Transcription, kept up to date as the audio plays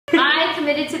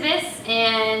committed to this,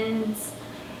 and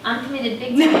I'm committed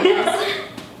big time to this.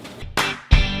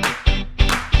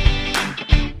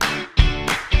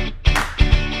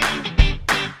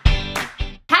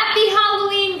 Happy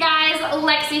Halloween, guys!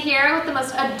 Lexi here with the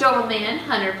most adorable man,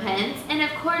 Hunter Pence, and of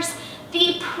course,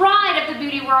 the pride of the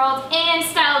beauty world and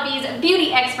StyleBee's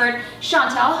beauty expert,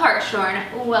 Chantelle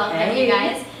Hartshorne. Welcome, hey. You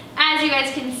guys. As you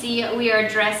guys can see, we are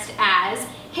dressed as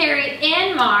Harry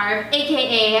and Marv,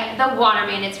 aka the Water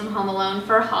Bandits from Home Alone,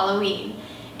 for Halloween.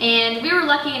 And we were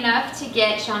lucky enough to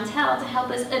get Chantelle to help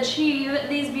us achieve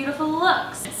these beautiful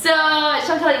looks. So,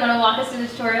 Chantelle, you want to walk us through the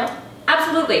tutorial?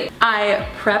 Absolutely. I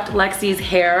prepped Lexi's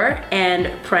hair and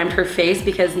primed her face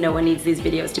because no one needs these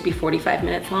videos to be 45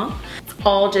 minutes long. It's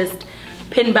all just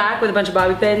pinned back with a bunch of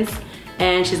bobby pins,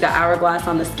 and she's got hourglass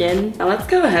on the skin. Now let's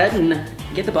go ahead and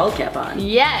get the bald cap on.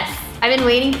 Yes, I've been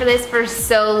waiting for this for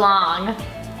so long.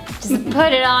 Just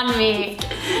put it on me.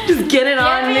 Just get it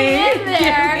on me. In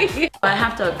there. I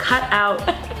have to cut out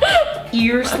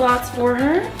ear slots for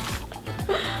her.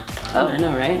 Oh, I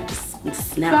know, right?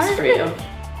 Just snaps for you.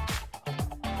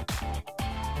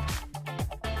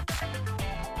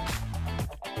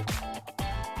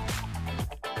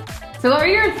 So what were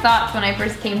your thoughts when I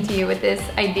first came to you with this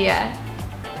idea?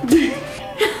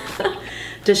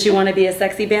 Does she want to be a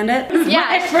sexy bandit?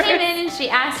 Yeah, she came in and she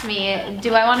asked me,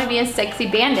 do I want to be a sexy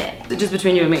bandit? Just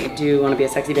between you and me, do you want to be a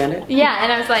sexy bandit? Yeah,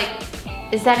 and I was like,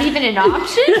 is that even an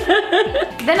option?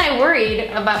 Then I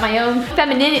worried about my own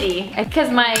femininity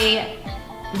because my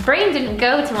brain didn't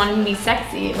go to wanting to be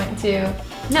sexy. It went to,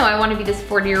 no, I want to be this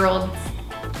 40-year-old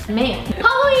man.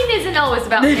 Halloween isn't always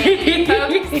about painting,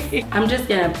 folks. I'm just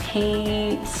gonna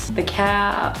paint the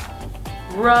cap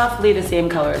roughly the same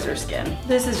color as her skin.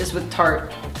 This is just with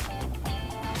Tarte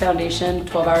foundation,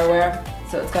 12-hour wear,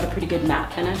 so it's got a pretty good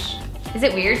matte finish. Is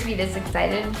it weird to be this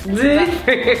excited?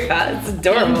 It's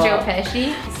adorable. Joe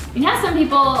Pesci. You know how some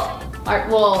people are,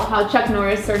 well, how Chuck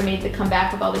Norris sort of made the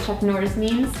comeback with all the Chuck Norris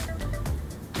memes?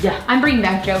 Yeah. I'm bringing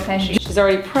back Joe Pesci. She's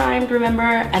already primed, remember?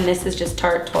 And this is just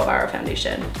Tarte 12-hour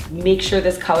foundation. Make sure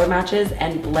this color matches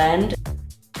and blend.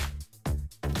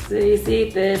 So you see,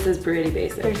 this is pretty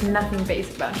basic. There's nothing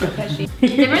basic about Joe Pesci.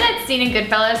 Remember that scene in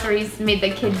Goodfellas where he made the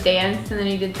kid dance and then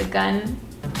he did the gun?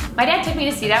 My dad took me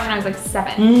to see that when I was like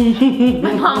 7.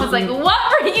 My mom was like,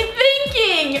 what were you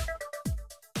thinking?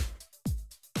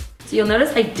 So you'll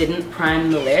notice I didn't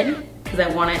prime the lid because I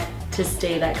want it to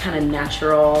stay that kind of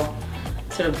natural,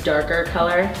 sort of darker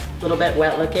color, a little bit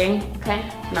wet looking. Okay.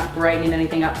 I'm not brightening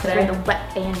anything up today. We're the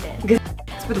Wet Bandits.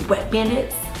 It's for the Wet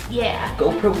Bandits. Yeah.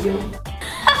 GoPro you.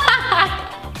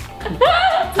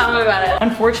 Tell me about it.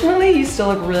 Unfortunately, you still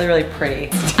look really, really pretty.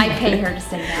 I pay her to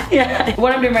say that. Yeah.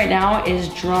 What I'm doing right now is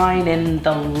drawing in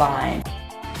the line.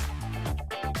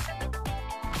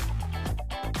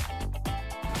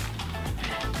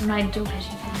 My Joe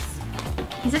Pesci face.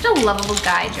 He's such a lovable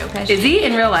guy, Joe Pesci. Is he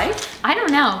in real life? I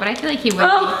don't know, but I feel like he would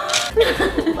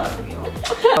be. Love you.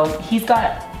 So he's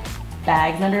got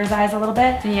bags under his eyes a little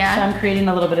bit. Yeah. So I'm creating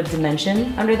a little bit of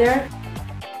dimension under there.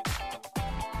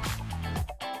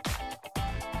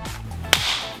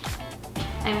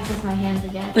 I miss my hands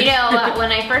again. You know,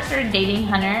 when I first started dating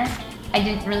Hunter, I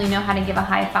didn't really know how to give a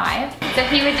high five. So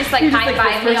he would just like high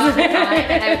five me all the time,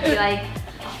 and I would be like,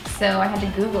 so I had to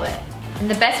Google it. And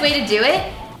the best way to do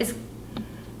it is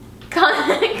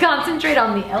concentrate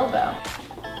on the elbow.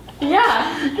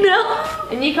 Yeah. No.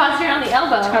 And you concentrate on the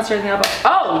elbow. Concentrate on the elbow.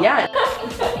 Oh, yeah.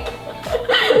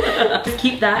 Just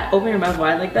keep that, open your mouth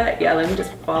wide like that. Yeah, let me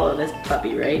just follow this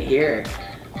puppy right here.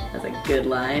 That's a good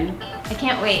line. I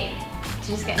can't wait to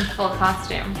just get in full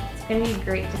costume. It's gonna be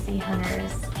great to see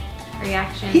Hunter's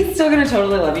reaction. He's still gonna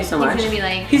totally love you so much. He's gonna be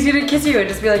like, he's gonna kiss you and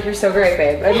just be like, you're so great,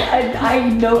 babe. I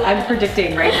know, I'm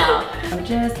predicting right now. I'm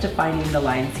just defining the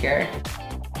lines here.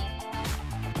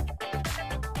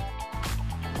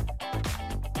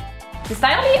 does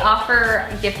StyleBee offer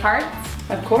gift cards?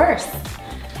 Of course.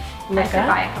 I should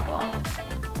buy a couple.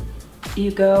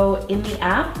 You go in the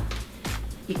app,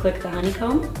 you click the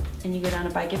honeycomb, and you go down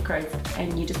to buy gift cards,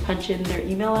 and you just punch in their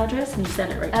email address and you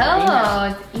send it right to their email. Oh,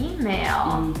 it's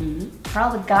email. For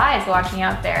all the guys watching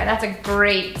out there, that's a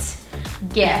great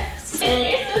gift. And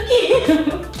you're so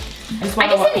cute. I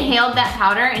just inhaled that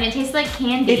powder and it tastes like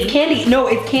candy. It's candy. No,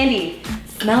 it's candy.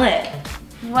 Smell it.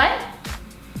 What?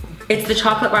 It's the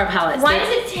chocolate bar palette. Why does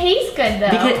it taste good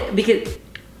though? Because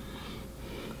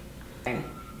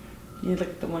you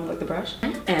look the one like the brush,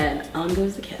 and on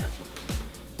goes the cap.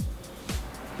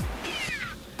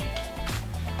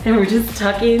 And we're just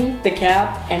tucking the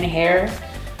cap and hair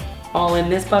all in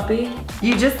this puppy.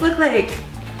 You just look like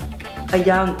a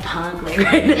young punk like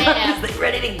right now, just like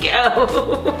ready to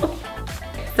go.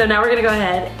 So now we're gonna go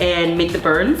ahead and make the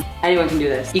burns. Anyone can do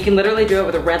this. You can literally do it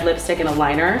with a red lipstick and a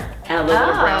liner and a little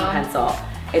bit of brown pencil.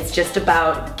 It's just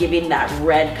about giving that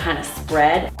red kind of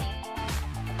spread.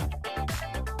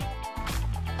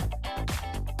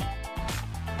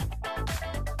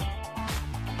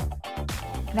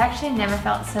 I've actually never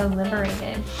felt so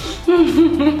liberated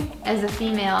as a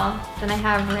female than I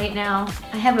have right now.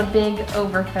 I have a big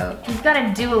overcoat. We've got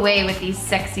to do away with these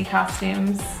sexy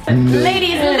costumes.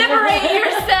 Ladies, liberate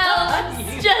yourselves!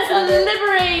 Just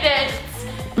liberate it!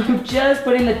 I'm just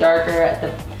putting the darker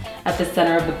at the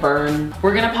center of the burn.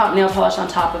 We're gonna pop nail polish on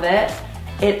top of it.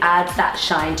 It adds that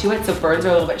shine to it, so burns are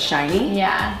a little bit shiny.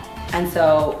 Yeah. And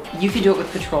so you can do it with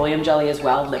petroleum jelly as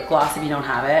well, lip gloss if you don't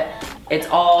have it. It's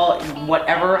all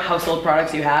whatever household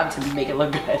products you have to make it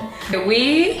look good.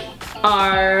 We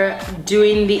are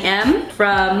doing the M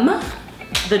from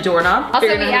the doorknob. Also,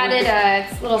 we added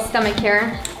a little stomach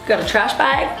here. Got a trash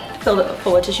bag, filled it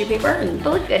full of tissue paper, and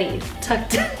Full of goodies.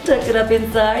 tucked it up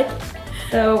inside.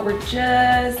 So we're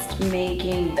just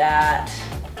making that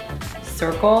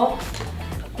circle,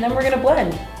 and then we're gonna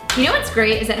blend. You know what's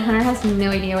great is that Hunter has no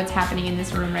idea what's happening in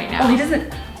this room right now. Oh, he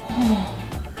doesn't.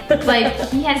 Like,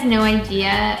 he has no idea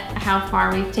how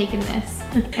far we've taken this.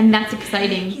 And that's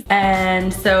exciting.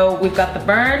 And so we've got the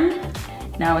burn.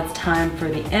 Now it's time for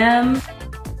the M.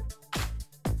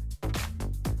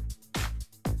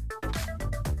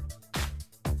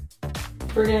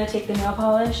 We're gonna take the nail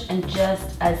polish and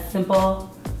just as simple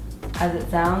as it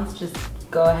sounds, just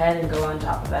go ahead and go on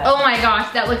top of it. Oh my gosh,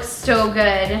 that looks so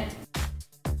good.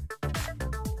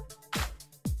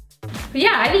 But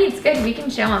yeah, I think it's good. We can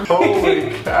show them.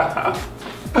 Holy cow.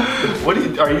 What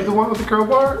are you the one with the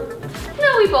crowbar?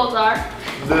 No, we both are.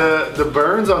 The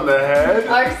burns on the head?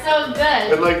 Are so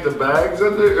good. And like the bags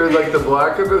under, or like the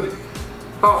black under?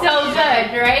 Oh. So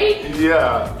good, right?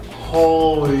 Yeah.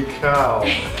 Holy cow.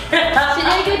 She did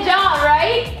a good job,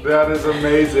 right? That is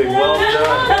amazing. Well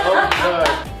done. Well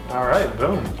done. All right,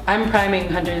 boom. I'm priming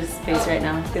Hunter's face right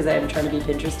now because I'm trying to be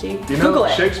Pinteresty. You know, Google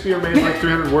it. Shakespeare made like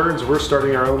 300 words. We're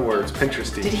starting our own words,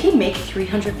 Pinteresty. Did he make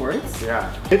 300 words?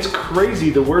 Yeah. It's crazy.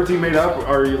 The words he made up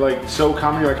are like so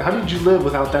common. You're like, how did you live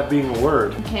without that being a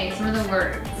word? Okay, some of the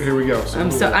words. Here we go.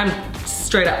 I'm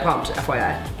straight up pumped,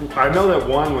 FYI. I know that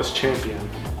one was champion.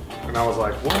 And I was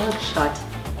like, what? Shut.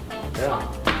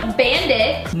 Yeah.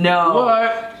 Bandit. No.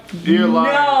 What? You're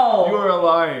lying. No. You are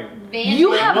lying. Bandit.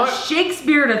 You have What?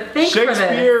 Shakespeare to thank for this.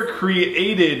 Shakespeare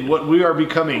created what we are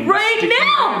becoming. Right Sticky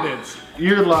now. Bandits.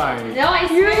 You're lying. No, I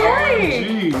You're swear. lying.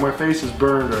 Gee, my face is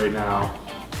burned right now.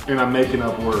 And I'm making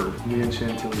up words. Me and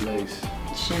Chantilly Lace.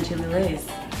 Chantilly Lace.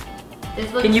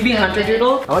 This looks Can you be so Hunter good.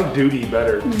 Doodle? I like Duty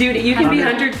better. Duty, you can be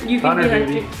Hunter- Hunter. You can Hunter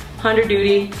be Duty. Hunter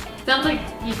Duty. Sounds like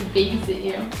you could babysit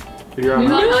you. You're on You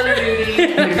my love Hunter Duty. You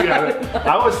got it.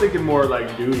 I was thinking more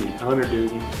like Duty. Hunter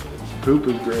Duty. Poop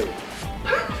is great.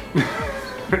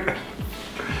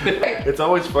 It's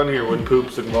always funnier when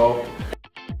poop's involved.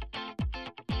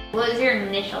 What was your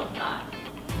initial thought?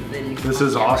 This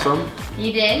is awesome.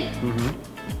 You did? Mm-hmm.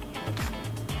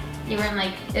 You weren't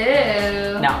like,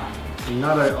 ew. No.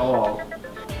 Not at all.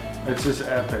 It's just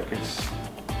epic. It's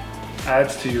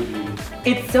adds to your beauty.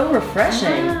 It's so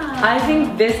refreshing. Wow. I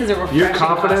think this is a refreshing Your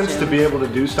confidence costume. to be able to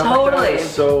do stuff like Totally. that is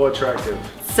so attractive.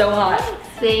 So hot.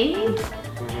 See?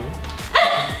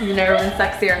 You've never been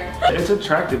sexier. It's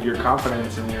attractive, your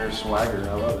confidence and your swagger.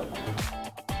 I love it.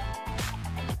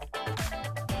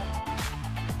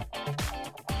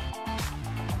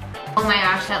 Oh my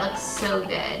gosh, that looks so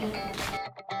good.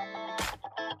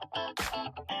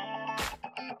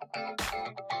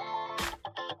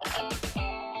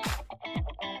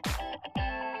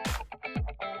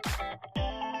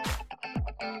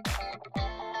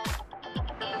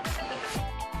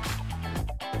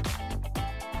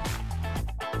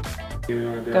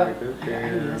 Go.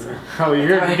 Oh, you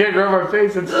can't grab my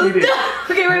face, it's cheating.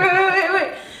 Okay,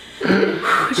 wait.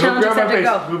 Don't Challenge grab my accepted, face.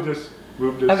 go. Move this.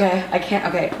 Move this. Okay, I can't.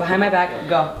 Okay, behind my back,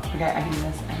 go. Okay, I can do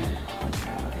this. Holy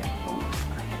crap, okay.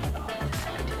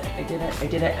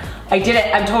 I did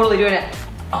it. I'm totally doing it.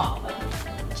 Oh,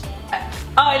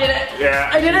 I did it. Yeah.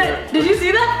 I did it. Did you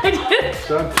see that? I did it.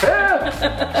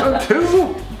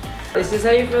 Chantel. This is how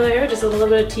you feel here, just a little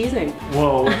bit of teasing.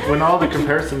 Well, when all the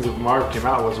comparisons of Marv came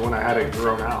out was when I had it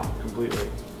grown out completely.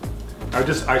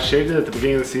 I shaved it at the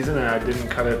beginning of the season and I didn't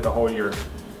cut it the whole year.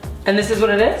 And this is what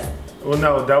it is? Well,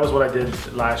 no, that was what I did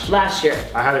last year. Last year.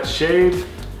 I had it shaved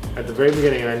at the very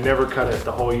beginning and I never cut it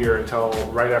the whole year until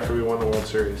right after we won the World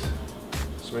Series.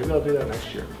 So maybe I'll do that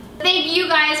next year. Thank you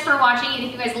guys for watching, and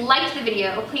if you guys liked the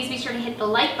video, please be sure to hit the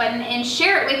like button and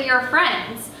share it with your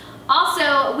friends.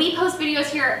 Also, we post videos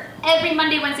here every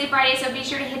Monday, Wednesday, Friday, so be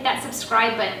sure to hit that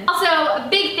subscribe button. Also, a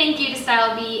big thank you to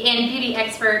StyleBee and beauty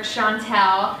expert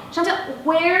Chantelle. Chantelle,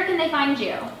 where can they find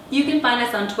you? You can find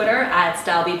us on Twitter at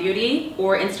StyleBee Beauty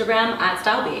or Instagram at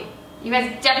StyleBee. You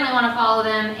guys definitely want to follow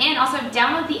them and also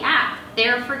download the app.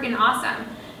 They're freaking awesome.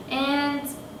 And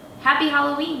happy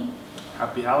Halloween.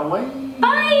 Happy Halloween.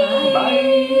 Bye.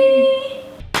 Bye.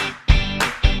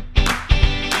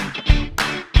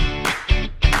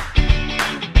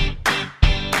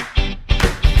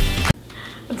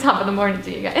 Top of the morning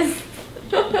to you guys.